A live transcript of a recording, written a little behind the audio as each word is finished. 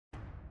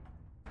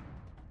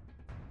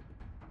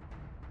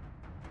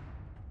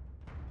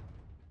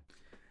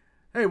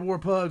Hey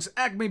Warpugs,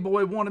 Acme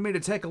Boy wanted me to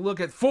take a look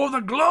at For the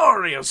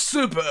Glory of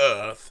Super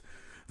Earth,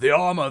 the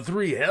Arma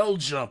 3 Hell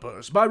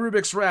Jumpers by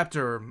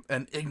RubixRaptor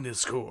and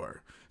Ignis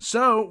Core.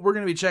 So, we're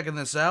going to be checking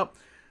this out.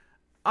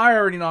 I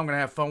already know I'm going to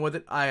have fun with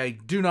it. I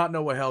do not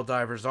know what Hell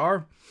Divers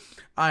are.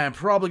 I am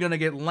probably going to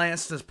get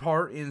lanced as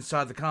part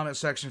inside the comment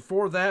section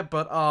for that,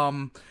 but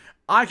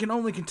I can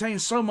only contain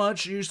so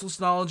much useless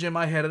knowledge in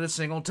my head at a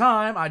single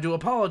time. I do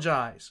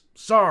apologize.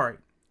 Sorry.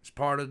 It's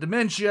part of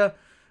dementia,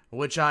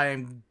 which I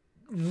am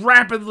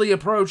rapidly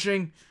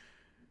approaching.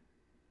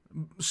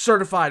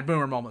 Certified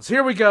boomer moments.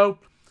 Here we go.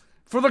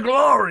 For the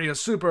glory of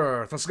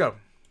Super Earth. Let's go.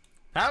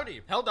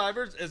 Howdy!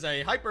 Helldivers is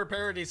a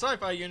hyper-parody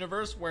sci-fi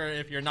universe where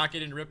if you're not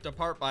getting ripped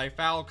apart by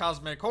foul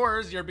cosmic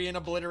horrors, you're being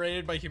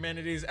obliterated by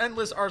humanity's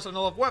endless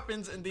arsenal of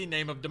weapons in the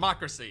name of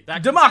democracy.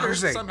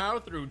 Somehow,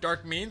 through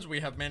dark means, we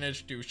have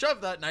managed to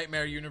shove that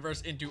nightmare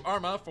universe into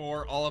Arma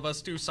for all of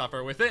us to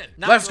suffer within.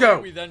 Let's go!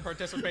 We then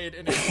participate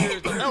in a series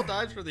of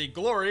Helldives for the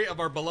glory of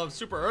our beloved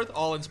Super Earth,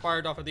 all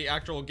inspired off of the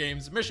actual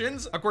game's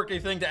missions. A quirky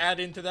thing to add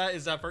into that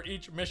is that for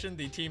each mission,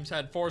 the teams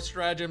had 4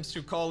 stratagems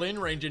to call in,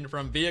 ranging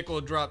from vehicle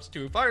drops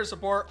to fire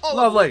support. All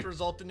of which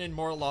resulting in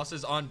more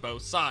losses on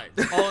both sides.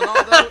 All in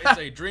all, though, it's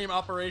a dream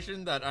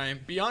operation that I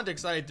am beyond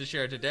excited to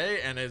share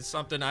today, and is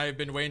something I have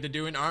been waiting to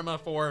do in Arma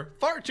for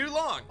far too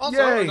long.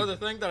 Also, another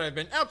thing that I've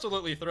been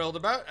absolutely thrilled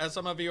about, as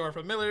some of you are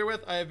familiar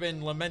with, I have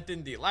been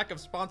lamenting the lack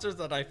of sponsors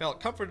that I felt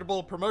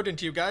comfortable promoting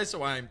to you guys,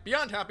 so I'm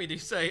beyond happy to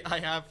say I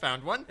have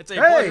found one. It's a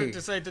pleasure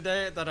to say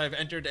today that I've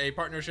entered a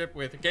partnership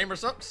with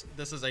Gamersups.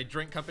 This is a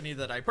drink company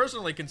that I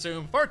personally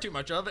consume far too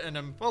much of, and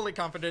I'm fully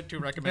confident to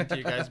recommend to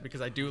you guys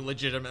because I do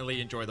legitimately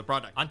enjoy the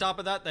product. On top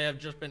of that, they have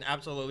just been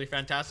absolutely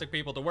fantastic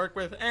people to work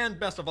with, and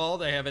best of all,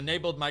 they have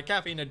enabled my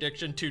caffeine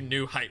addiction to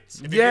new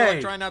heights. If you feel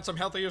like trying out some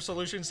healthier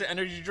solutions to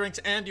energy drinks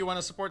and you want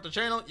to support the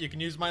channel, you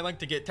can use my link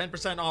to get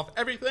 10% off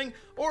everything,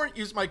 or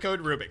use my code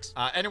Rubix.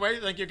 Anyway,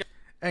 thank you guys.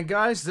 And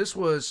guys, this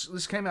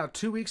came out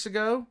 2 weeks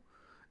ago,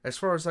 as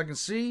far as I can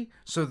see.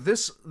 So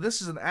this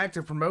is an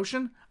active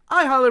promotion.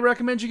 I highly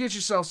recommend you get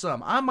yourself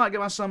some. I might get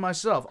my some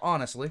myself,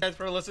 honestly. Thanks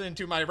for listening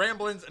to my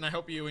ramblings, and I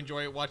hope you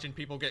enjoy watching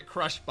people get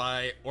crushed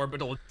by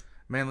orbital.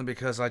 Mainly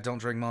because I don't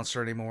drink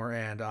Monster anymore,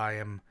 and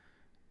I'm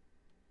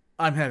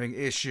having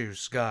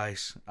issues,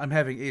 guys. I'm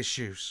having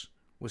issues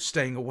with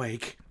staying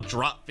awake.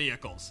 Drop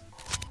vehicles.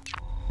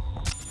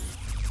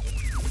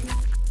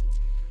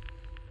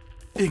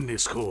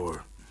 Ignis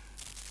Core.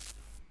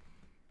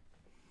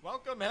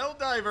 Welcome,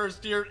 Helldivers,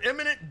 to your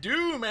imminent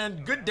doom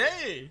and good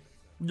day.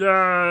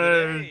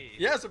 Yay!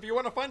 Yes, if you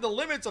want to find the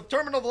limits of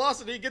terminal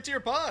velocity, get to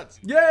your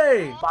pods.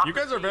 Yay! You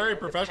guys are very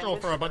professional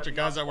for a bunch of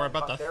guys that were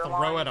about to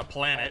throw at a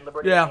planet.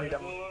 Yeah.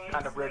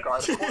 Kind of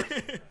regard, of course.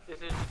 Hellboard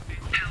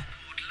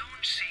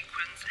launch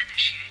sequence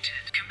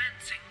initiated.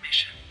 Commencing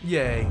mission.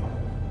 Yay.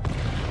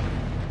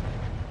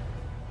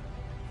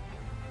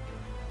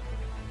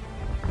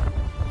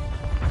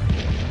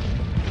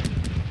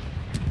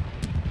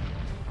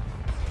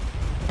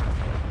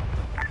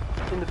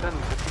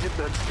 Independence, if you hit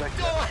that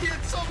second. Oh, I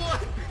hit someone!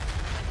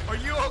 Are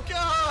you okay?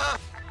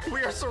 We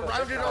are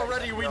surrounded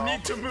already. We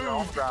need to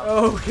move.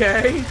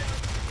 Okay.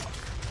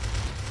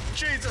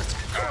 Jesus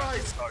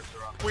Christ!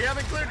 We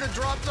haven't cleared the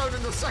drop zone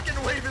and the second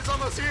wave is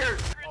almost here.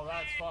 Oh,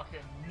 that's fucking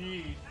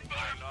neat.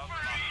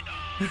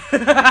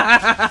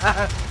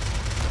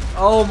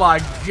 Oh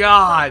my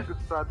god.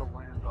 Inside the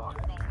land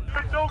dock.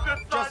 There's no good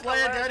Just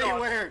land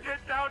anywhere.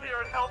 Get down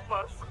here and help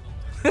us.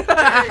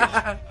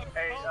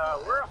 Hey,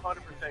 we're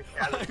 100%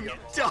 casualty. I'm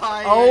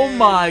dying. Oh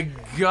my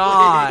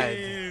god.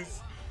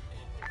 Please.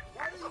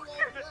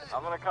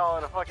 I'm gonna call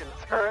in a fucking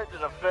turret to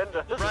defend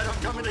us. Right,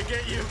 I'm coming to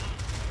get you.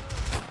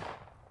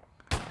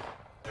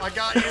 I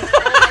got you. Oh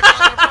my god,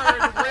 I'm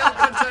firing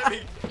railguns at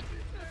me.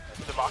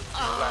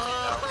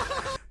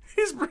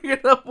 He's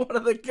bringing up one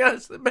of the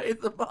guys that made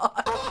the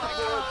mod.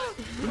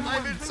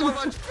 I'm in so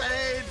much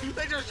pain.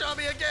 They just shot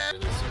me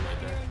again.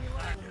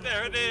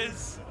 There it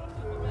is.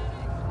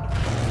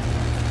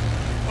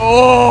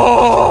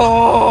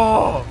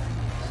 Oh!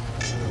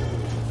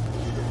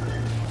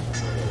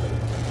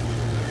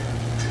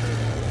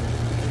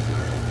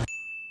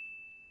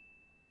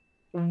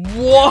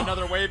 What?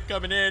 Another wave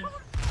coming in.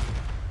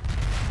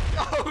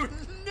 Oh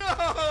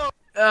no!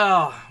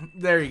 Oh,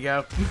 there you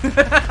go.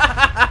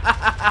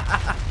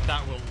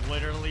 That will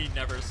literally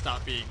never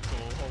stop being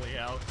cool. Holy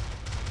hell.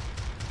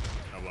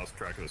 I lost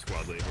track of the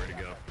squad lead. Where'd he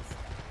go?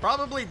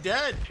 Probably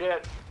dead.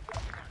 Shit.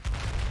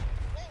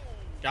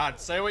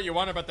 God, say what you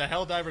want about the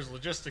Helldivers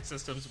logistic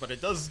systems, but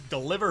it does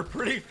deliver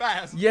pretty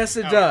fast. Yes,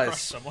 it Now, does.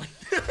 crush someone.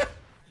 Yeah,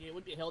 it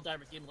would be a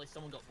Helldivers game unless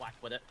someone got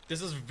whacked with it.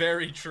 This is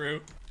very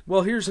true.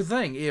 Well, here's the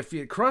thing. If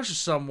it crushes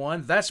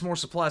someone, that's more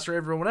supplies for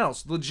everyone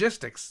else.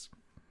 Logistics.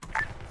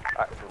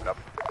 Alright, move it up.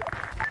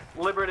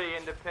 Liberty,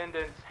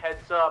 independence,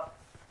 heads up.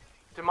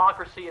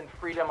 Democracy and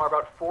freedom are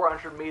about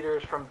 400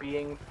 meters from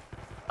being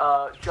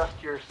just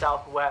to your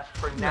southwest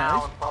for now,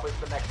 Nice. and probably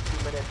for the next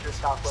 2 minutes your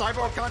southwest.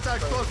 Cyborg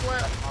contact, close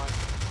left.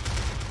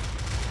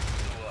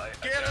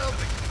 Get him!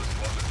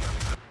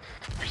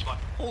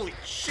 Holy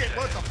shit,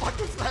 what the fuck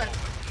was that?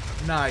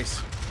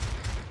 Nice.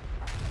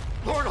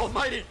 Lord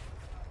Almighty!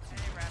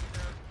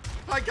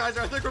 Hi guys,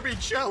 I think we're being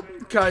shelled.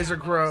 Kaiser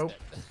Crow.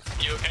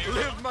 You okay?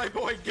 Live, my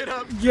boy, get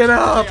up. Get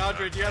up. Hey,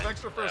 Andre, do you have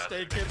extra first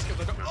aid kits?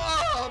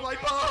 Oh, my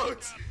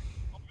bones!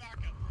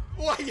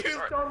 Why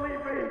you?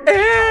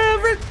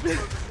 Every.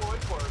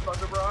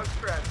 Thunderbrog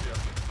stratagem.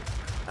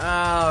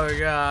 Oh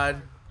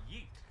god.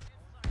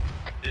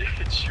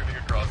 It's shooting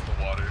across the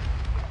water.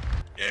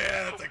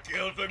 Yeah, that's a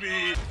kill for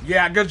me.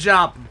 Yeah, good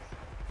job.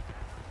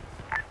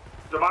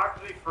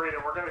 Democracy,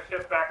 freedom. We're gonna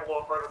shift back a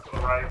little further to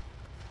the right.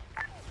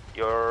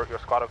 Your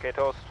squad okay,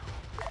 Toast?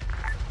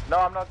 No,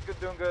 I'm not good,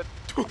 doing good.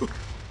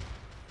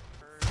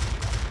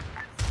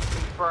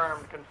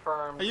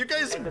 Confirmed. Are you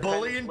guys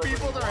bullying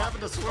people that are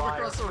having to swim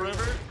across the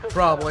river?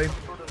 Probably.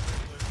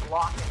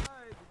 Blocking.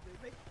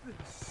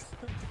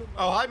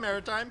 Oh, hi,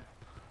 Maritime.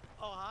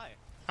 Oh, hi.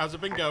 How's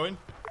it been going?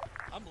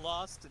 I'm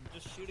lost and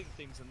just shooting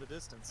things in the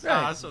distance.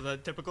 Ah, so the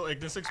typical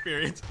Ignis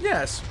experience.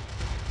 Yes.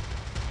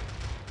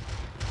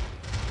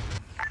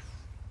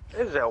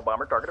 This is Hell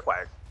Bomber, target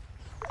acquired.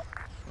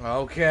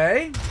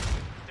 Okay.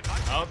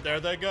 Oh, there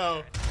they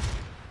go.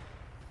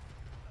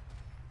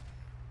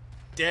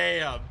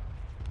 Damn.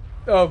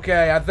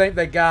 Okay, I think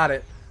they got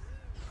it.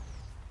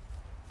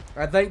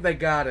 I think they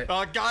got it.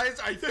 Guys,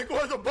 I think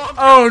one of the bombs.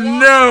 Oh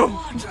no!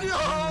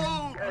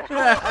 No!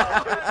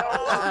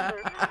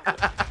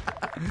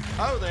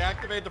 Oh, they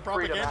activated the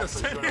propaganda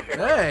center.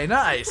 Hey,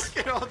 nice.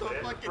 Look at all the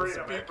fucking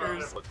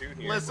speakers.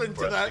 Listen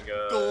to that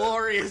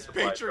glorious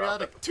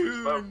patriotic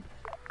tune.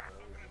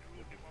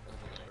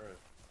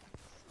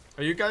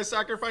 Are you guys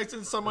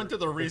sacrificing someone to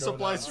the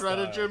resupply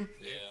stratagem?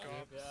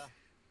 Yeah.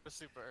 For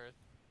Super Earth.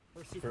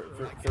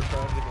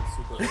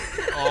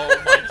 Oh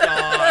my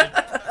god.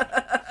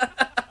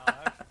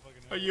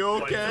 Are you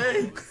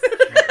okay?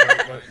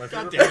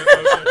 God damn it,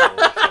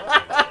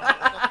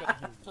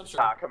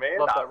 Command,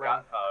 Love that I've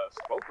got a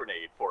smoke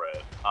grenade for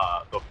it.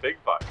 The big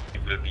buck.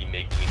 Will be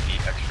making the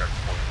extra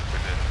points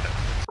within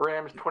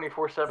Rams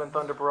 24/7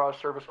 Thunder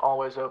Barrage service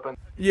always open.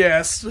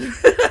 Yes.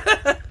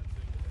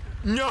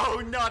 No,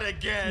 not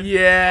again.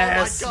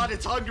 Yes. Oh my god,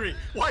 it's hungry.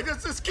 Why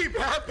does this keep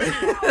happening?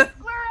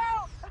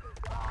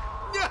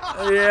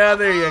 Yeah,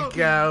 there you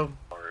go.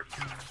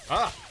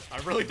 Ah, I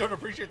really don't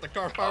appreciate the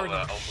car firing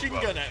a machine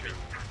gun at me.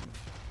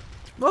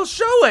 Well,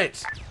 show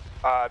it.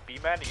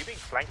 B-Man, are you being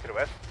flanked to the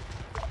west?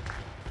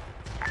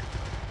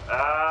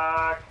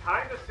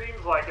 Kinda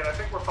seems like it. I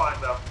think we're fine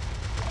though.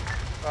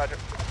 Roger.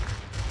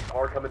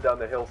 Are coming down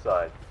the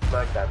hillside.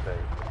 Smack that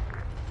thing.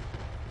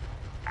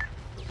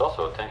 There's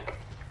also a tank.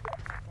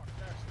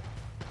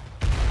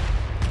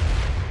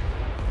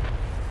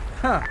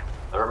 Huh.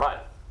 Never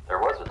mind. There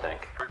was a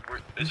tank.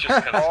 It's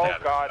just kind of Oh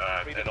static. god,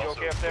 And you also,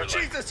 okay up there?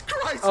 Jesus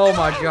Christ! Oh no!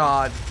 my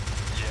god.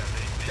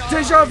 yeah,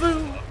 Deja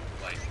vu.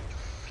 like,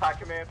 Hot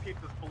Command, keep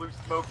this blue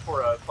smoke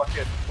for a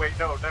fucking... Wait,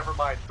 no, never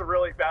mind. It's a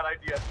really bad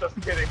idea. Just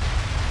kidding.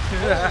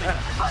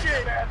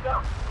 Shit! Man,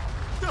 no.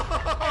 No!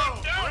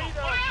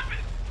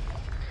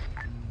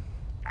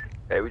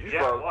 Hey, would you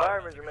Yeah, slow what?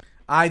 fire measurement?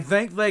 I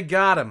think they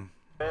got him.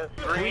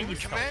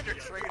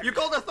 You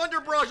called a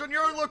thunder barrage on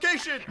your own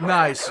location!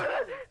 Nice.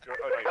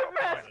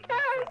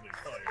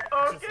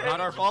 Okay. Not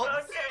our fault.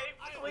 Okay,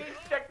 please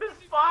check this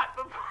spot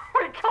before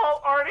we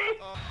call Arnie.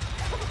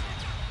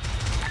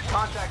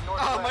 Contact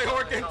north. Oh, my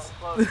organs.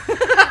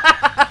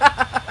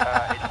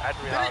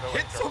 Did it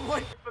hit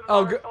someone?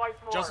 Oh, good.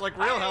 Just like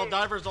real hell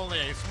divers, only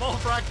a small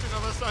fraction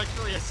of us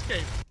actually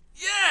escaped.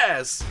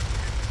 Yes.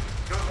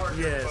 Good work.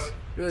 Yes.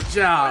 Good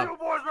job. You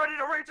boys ready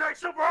to retake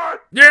Super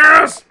Earth?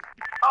 Yes.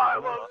 I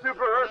love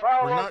Super Earth.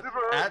 I We're love not Super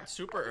Earth. at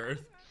Super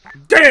Earth.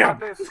 Damn.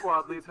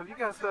 Squad leads. Have you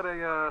guys set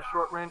a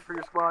short range for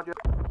your squad yet?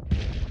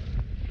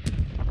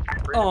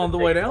 On the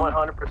way down.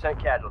 100%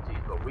 casualties,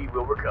 but we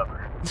will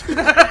recover. This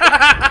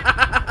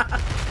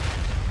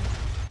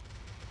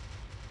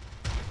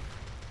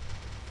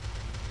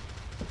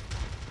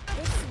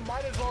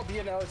might as well be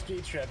an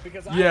LSP trip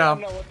because I Yeah.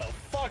 don't know what the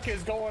fuck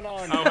is going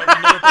on. Oh, I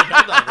didn't know what the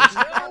hell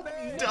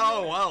divers.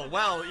 Oh,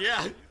 well,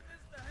 yeah.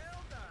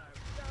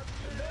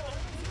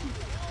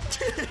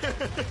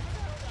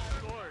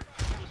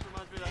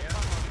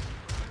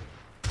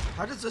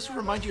 How does this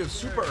remind you of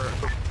Super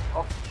Earth?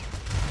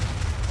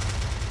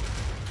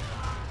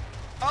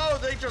 Oh,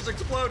 they just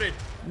exploded.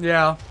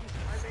 Yeah.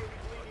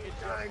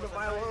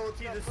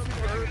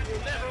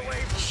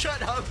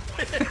 Shut up.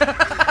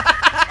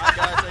 Hi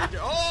guys, how you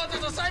doing? Oh,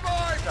 there's a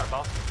cyborg!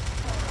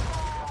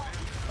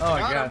 Oh my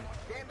god.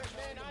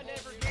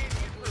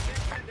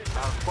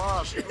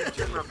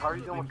 How are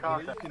you doing with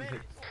contact?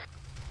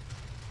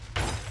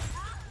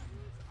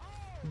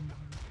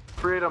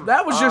 Freedom.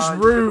 That was just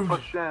rude.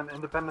 Push in.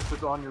 Independence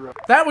is on your road.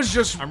 That was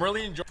just. I'm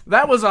really enjoying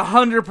That was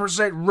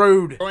 100%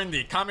 rude.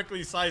 the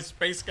comically sized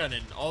space gun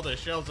and all the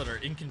shells that are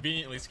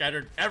inconveniently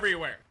scattered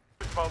everywhere.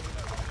 Oh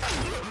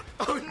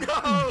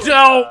no!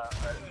 Don't.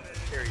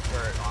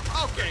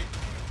 Okay.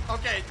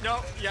 Okay,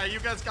 no, yeah, you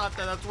guys got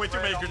that. That's way too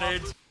many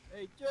grenades.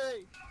 Hey,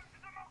 Jay.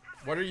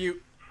 What are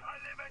you?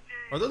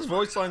 Are those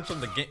voice lines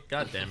from the game?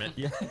 God damn it.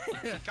 Yeah.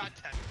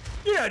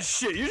 You're not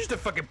shit. You're just a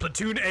fucking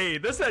platoon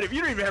aide. That's not.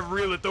 You don't even have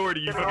real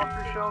authority. You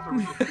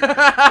fucking.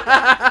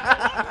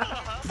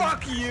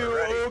 Fuck you,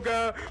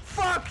 Olga.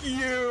 Fuck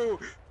you.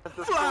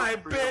 Fly,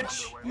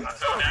 bitch.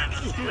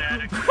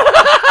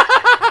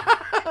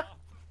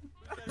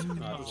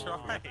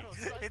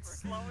 It's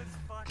slow as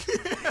fuck.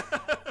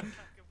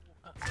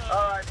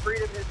 Alright,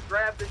 Freedom has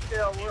grabbed the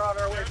shell. We're on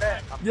our way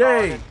back.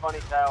 Yay! Funny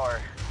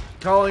Tower.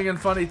 Calling in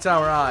Funny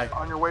Tower I.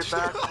 On your way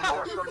back.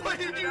 What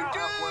did you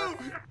do?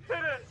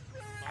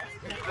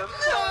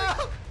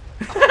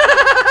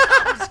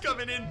 Who's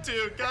coming in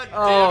too? God damn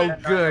Oh,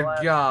 it. good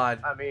God.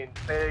 I mean,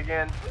 say it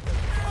again.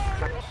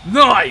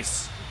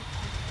 Nice!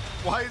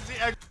 Why is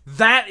the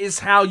That is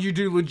how you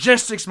do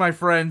logistics, my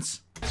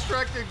friends.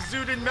 extract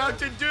exuding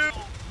Mountain Dew?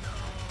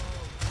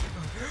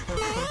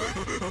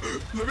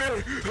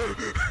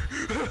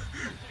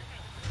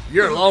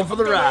 You're along for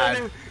the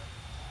ride.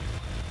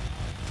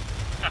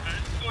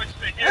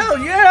 Hell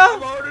yeah!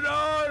 Load it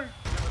on.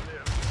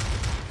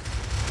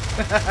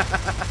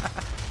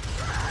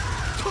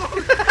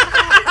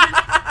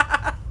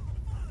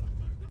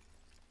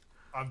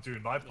 I'm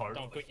doing my part.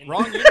 Wrong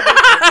universe.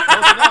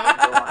 Close enough.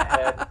 Go on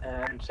ahead,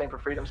 and same for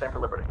freedom, same for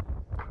liberty.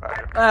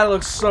 That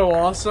looks so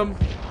awesome.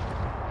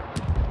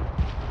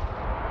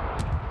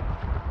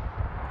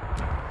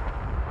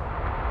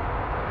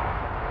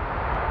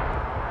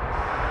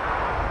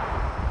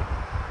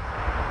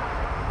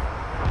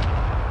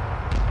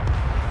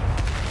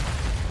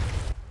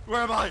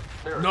 Where am I?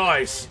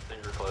 Nice.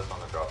 Finger close on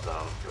the drop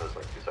zone. Give us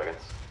like 2 seconds.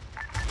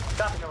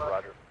 Copy, no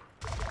Roger.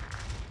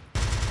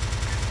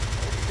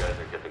 You guys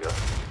are good to go.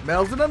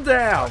 Melting them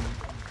down.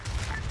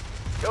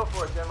 Go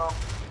for it, demo.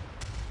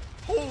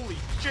 Holy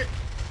shit.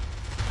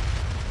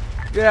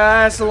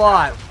 Yeah, that's a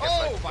lot.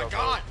 Oh my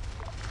god.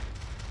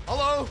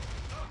 Hello.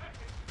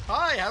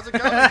 Hi, how's it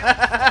going?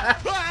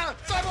 Ah,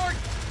 Cyborg!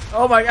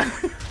 Oh my God.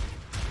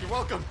 You're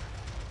welcome.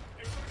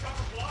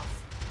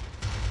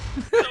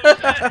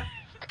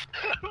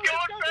 I'm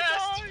going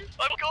fast!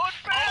 I'm going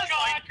fast! Oh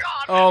my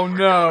god! Oh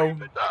no.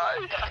 I'm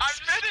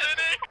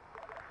spinning!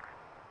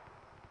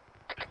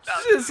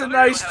 This is a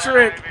nice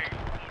trick.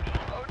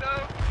 Oh no!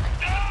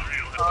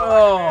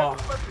 Oh.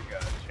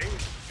 Chain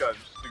gun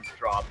suit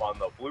drop on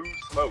the blue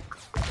smoke.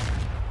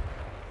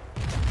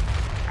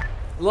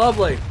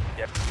 Lovely.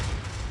 Yep.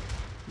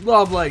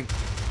 Lovely.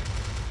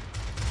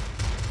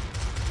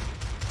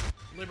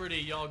 Liberty,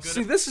 y'all good?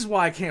 See, this is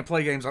why I can't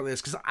play games like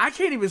this, because I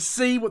can't even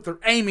see what they're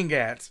aiming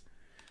at.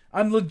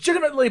 I'm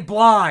legitimately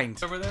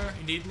blind. Over there?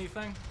 You need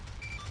anything?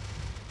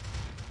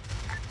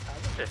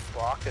 I'm just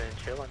walking and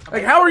chilling.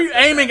 Like, how are you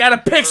aiming at a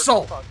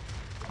pixel?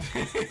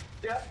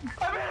 Yeah,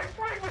 I made a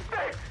great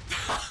mistake!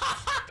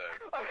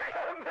 I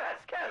got a mass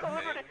cast on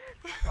liberty!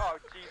 Oh,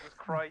 Jesus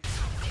Christ.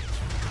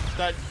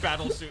 That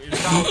battle suit is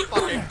so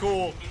fucking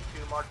cool.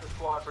 E2 mark the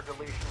squad for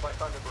deletion by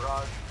Thunder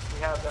Barrage. We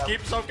have that.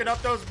 Keep soaking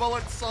up those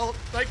bullets, Salt.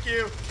 Thank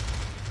you.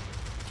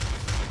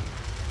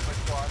 My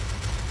squad.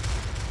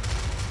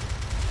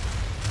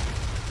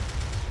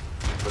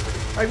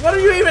 Like, what are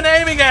you even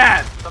aiming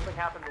at? Something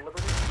happened to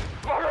Liberty?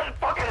 We're in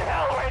fucking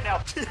hell right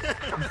now!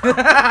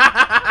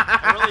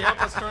 I really hope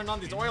this turn on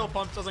these oil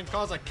pumps doesn't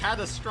cause a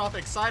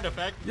catastrophic side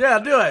effect. Yeah,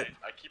 do it.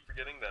 I keep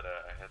forgetting that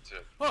I had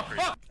to.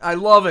 I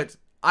love it.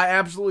 I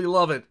absolutely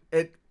love it.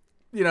 It,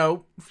 you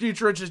know,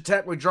 futuristic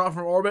tech we drop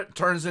from orbit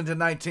turns into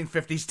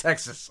 1950s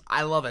Texas.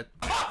 I love it.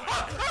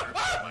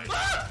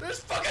 There's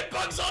fucking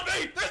bugs on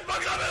me. There's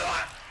bugs on me.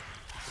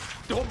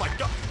 Oh my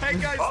god. Hey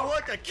guys,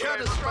 look, a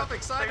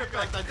catastrophic side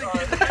effect. I think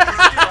he's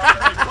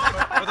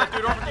or that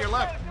dude over to your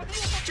left.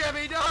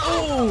 Jimmy, no!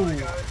 Ooh.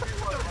 The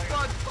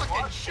bug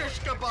fucking shish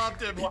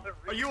kebabbed him.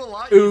 Are you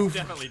alive? Oof.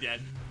 He's definitely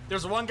dead.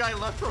 There's one guy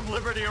left from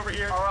Liberty over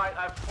here. Alright,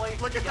 I've placed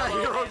Look at that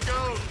yellow hero and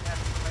go. green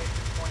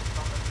exclamation points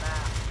on the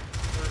map.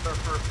 Those are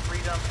for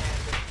freedom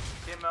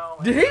and demo.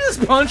 Did he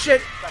just punch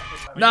it?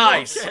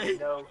 Nice. Okay.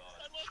 No.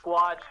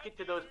 Squads, get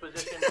to those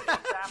positions.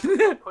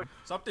 Push.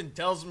 Something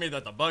tells me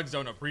that the bugs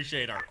don't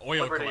appreciate our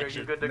oil Liberty, are you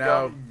collection. good to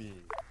No.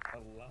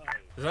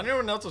 Is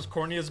anyone else's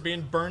corneas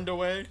being burned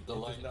away?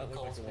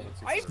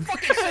 I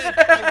fucking said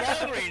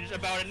the long range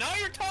about it. Now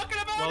you're talking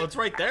about Well, it's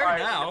right there Alright,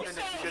 now. you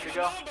good to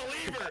go?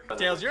 Unbeliever.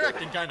 Tails, you're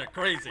acting kind of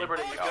crazy.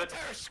 Liberty, you good?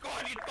 Terror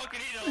squad, you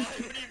fucking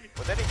idiot.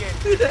 With any game.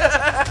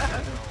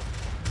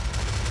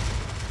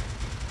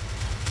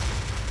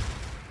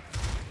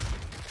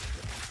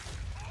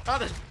 Oh,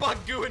 there's bug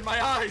goo in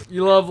my eyes.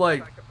 You love,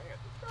 like, Command,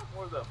 is there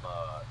more of them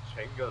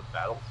chain gun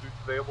battle suits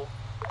available?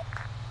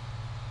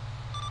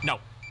 No.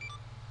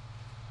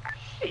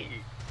 Shit.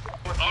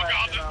 Oh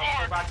god, this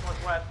bar! Back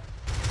northwest.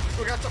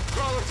 We got some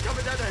crawlers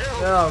coming down the hill.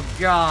 oh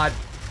God.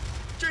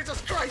 Jesus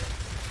Christ.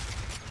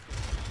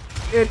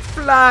 It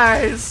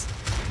flies.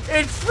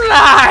 It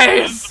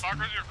flies.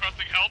 Markers, you're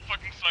requesting help.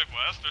 Fucking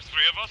southwest. There's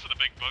 3 of us and a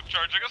big bug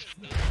charging us.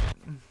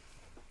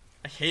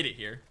 I hate it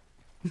here.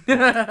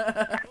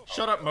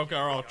 Shut up, Mocha,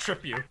 or I'll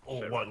trip you.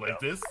 Oh, what, like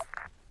this?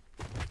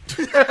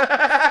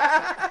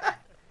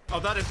 Oh,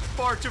 that is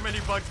far too many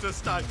bugs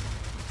this time.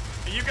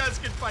 You guys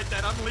can fight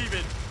that. I'm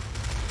leaving.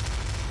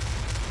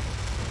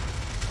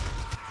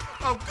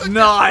 Oh, goodness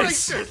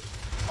Nice. gracious.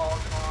 All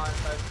cons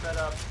I've set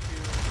up to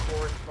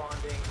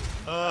corresponding.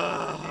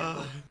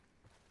 Oh.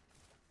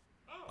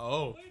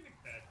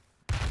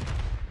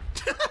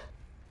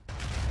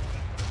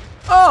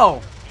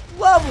 Oh,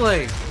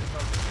 lovely.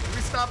 Can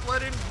we stop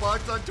letting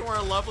bugs onto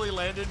our lovely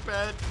landing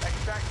pad?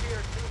 Extract here,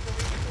 2 from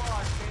each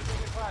squad, same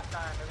thing as last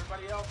time.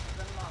 Everybody else is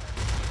in on it.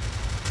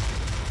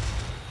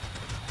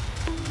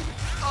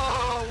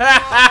 Oh, why?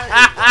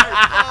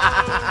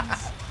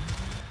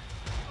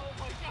 Oh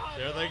my god.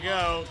 There they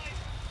go.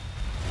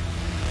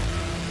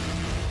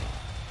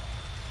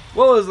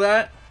 What was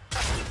that?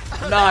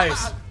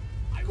 Nice.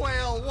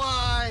 Quail,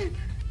 why?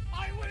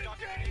 I win,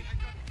 Jay.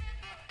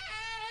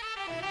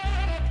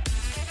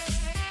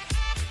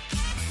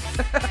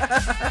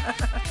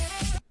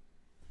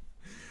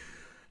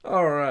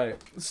 All right.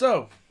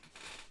 So,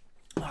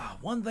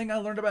 one thing I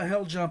learned about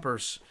hell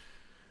jumpers,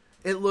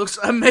 it looks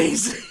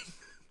amazing.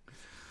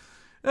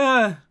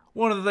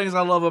 One of the things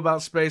I love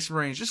about Space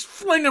Marines, just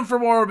fling them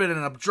from orbit in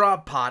a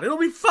drop pod. It'll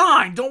be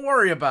fine. Don't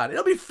worry about it.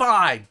 It'll be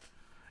fine.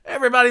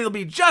 Everybody will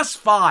be just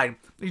fine.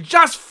 Be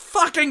just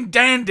fucking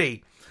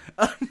dandy.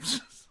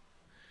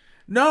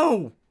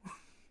 No.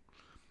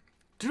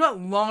 Do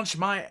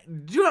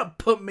not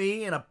put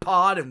me in a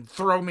pod and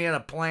throw me in a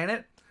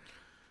planet.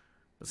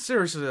 But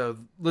seriously though,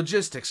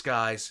 logistics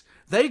guys.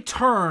 They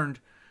turned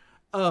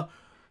a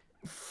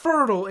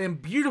fertile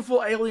and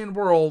beautiful alien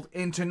world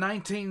into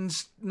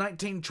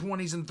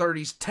 1920s and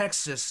 30s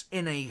Texas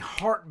in a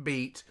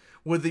heartbeat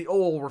with the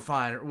oil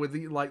refiner, with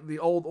the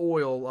old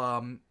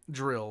oil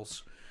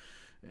drills.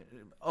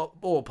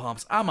 Oil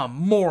pumps. I'm a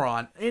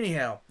moron.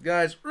 Anyhow,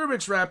 guys,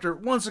 RubixRaptor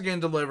once again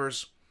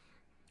delivers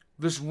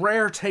this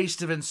rare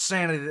taste of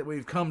insanity that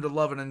we've come to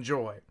love and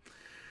enjoy.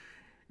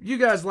 If you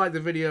guys like the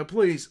video,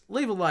 please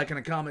leave a like and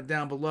a comment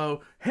down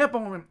below. Head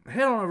on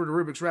over to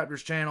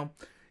RubixRaptor's channel.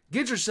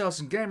 Get yourself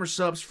some gamer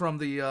subs from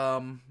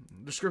the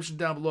description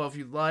down below if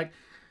you'd like.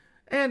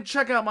 And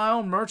check out my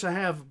own merch. I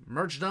have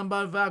merch done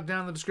by Valk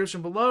down in the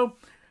description below.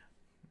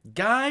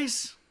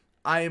 Guys,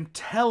 I am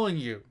telling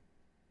you,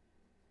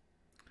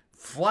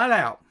 flat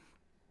out,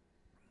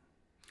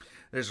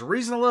 there's a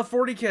reason I love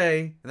 40K,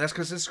 and that's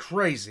because it's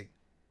crazy.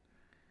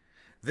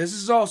 This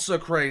is also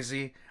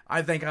crazy.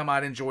 I think I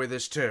might enjoy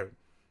this too.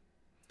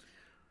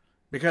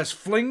 Because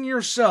flinging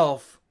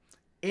yourself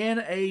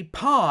in a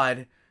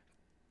pod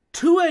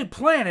to a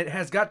planet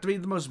has got to be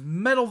the most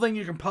metal thing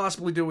you can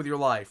possibly do with your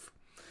life.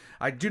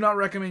 I do not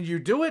recommend you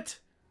do it.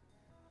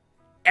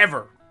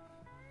 Ever.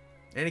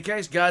 In any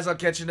case, guys, I'll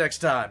catch you next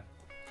time.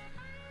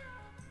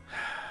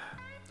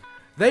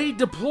 They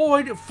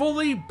deployed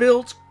fully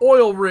built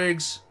oil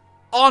rigs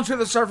onto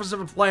the surface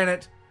of a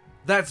planet.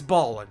 That's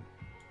ballin'.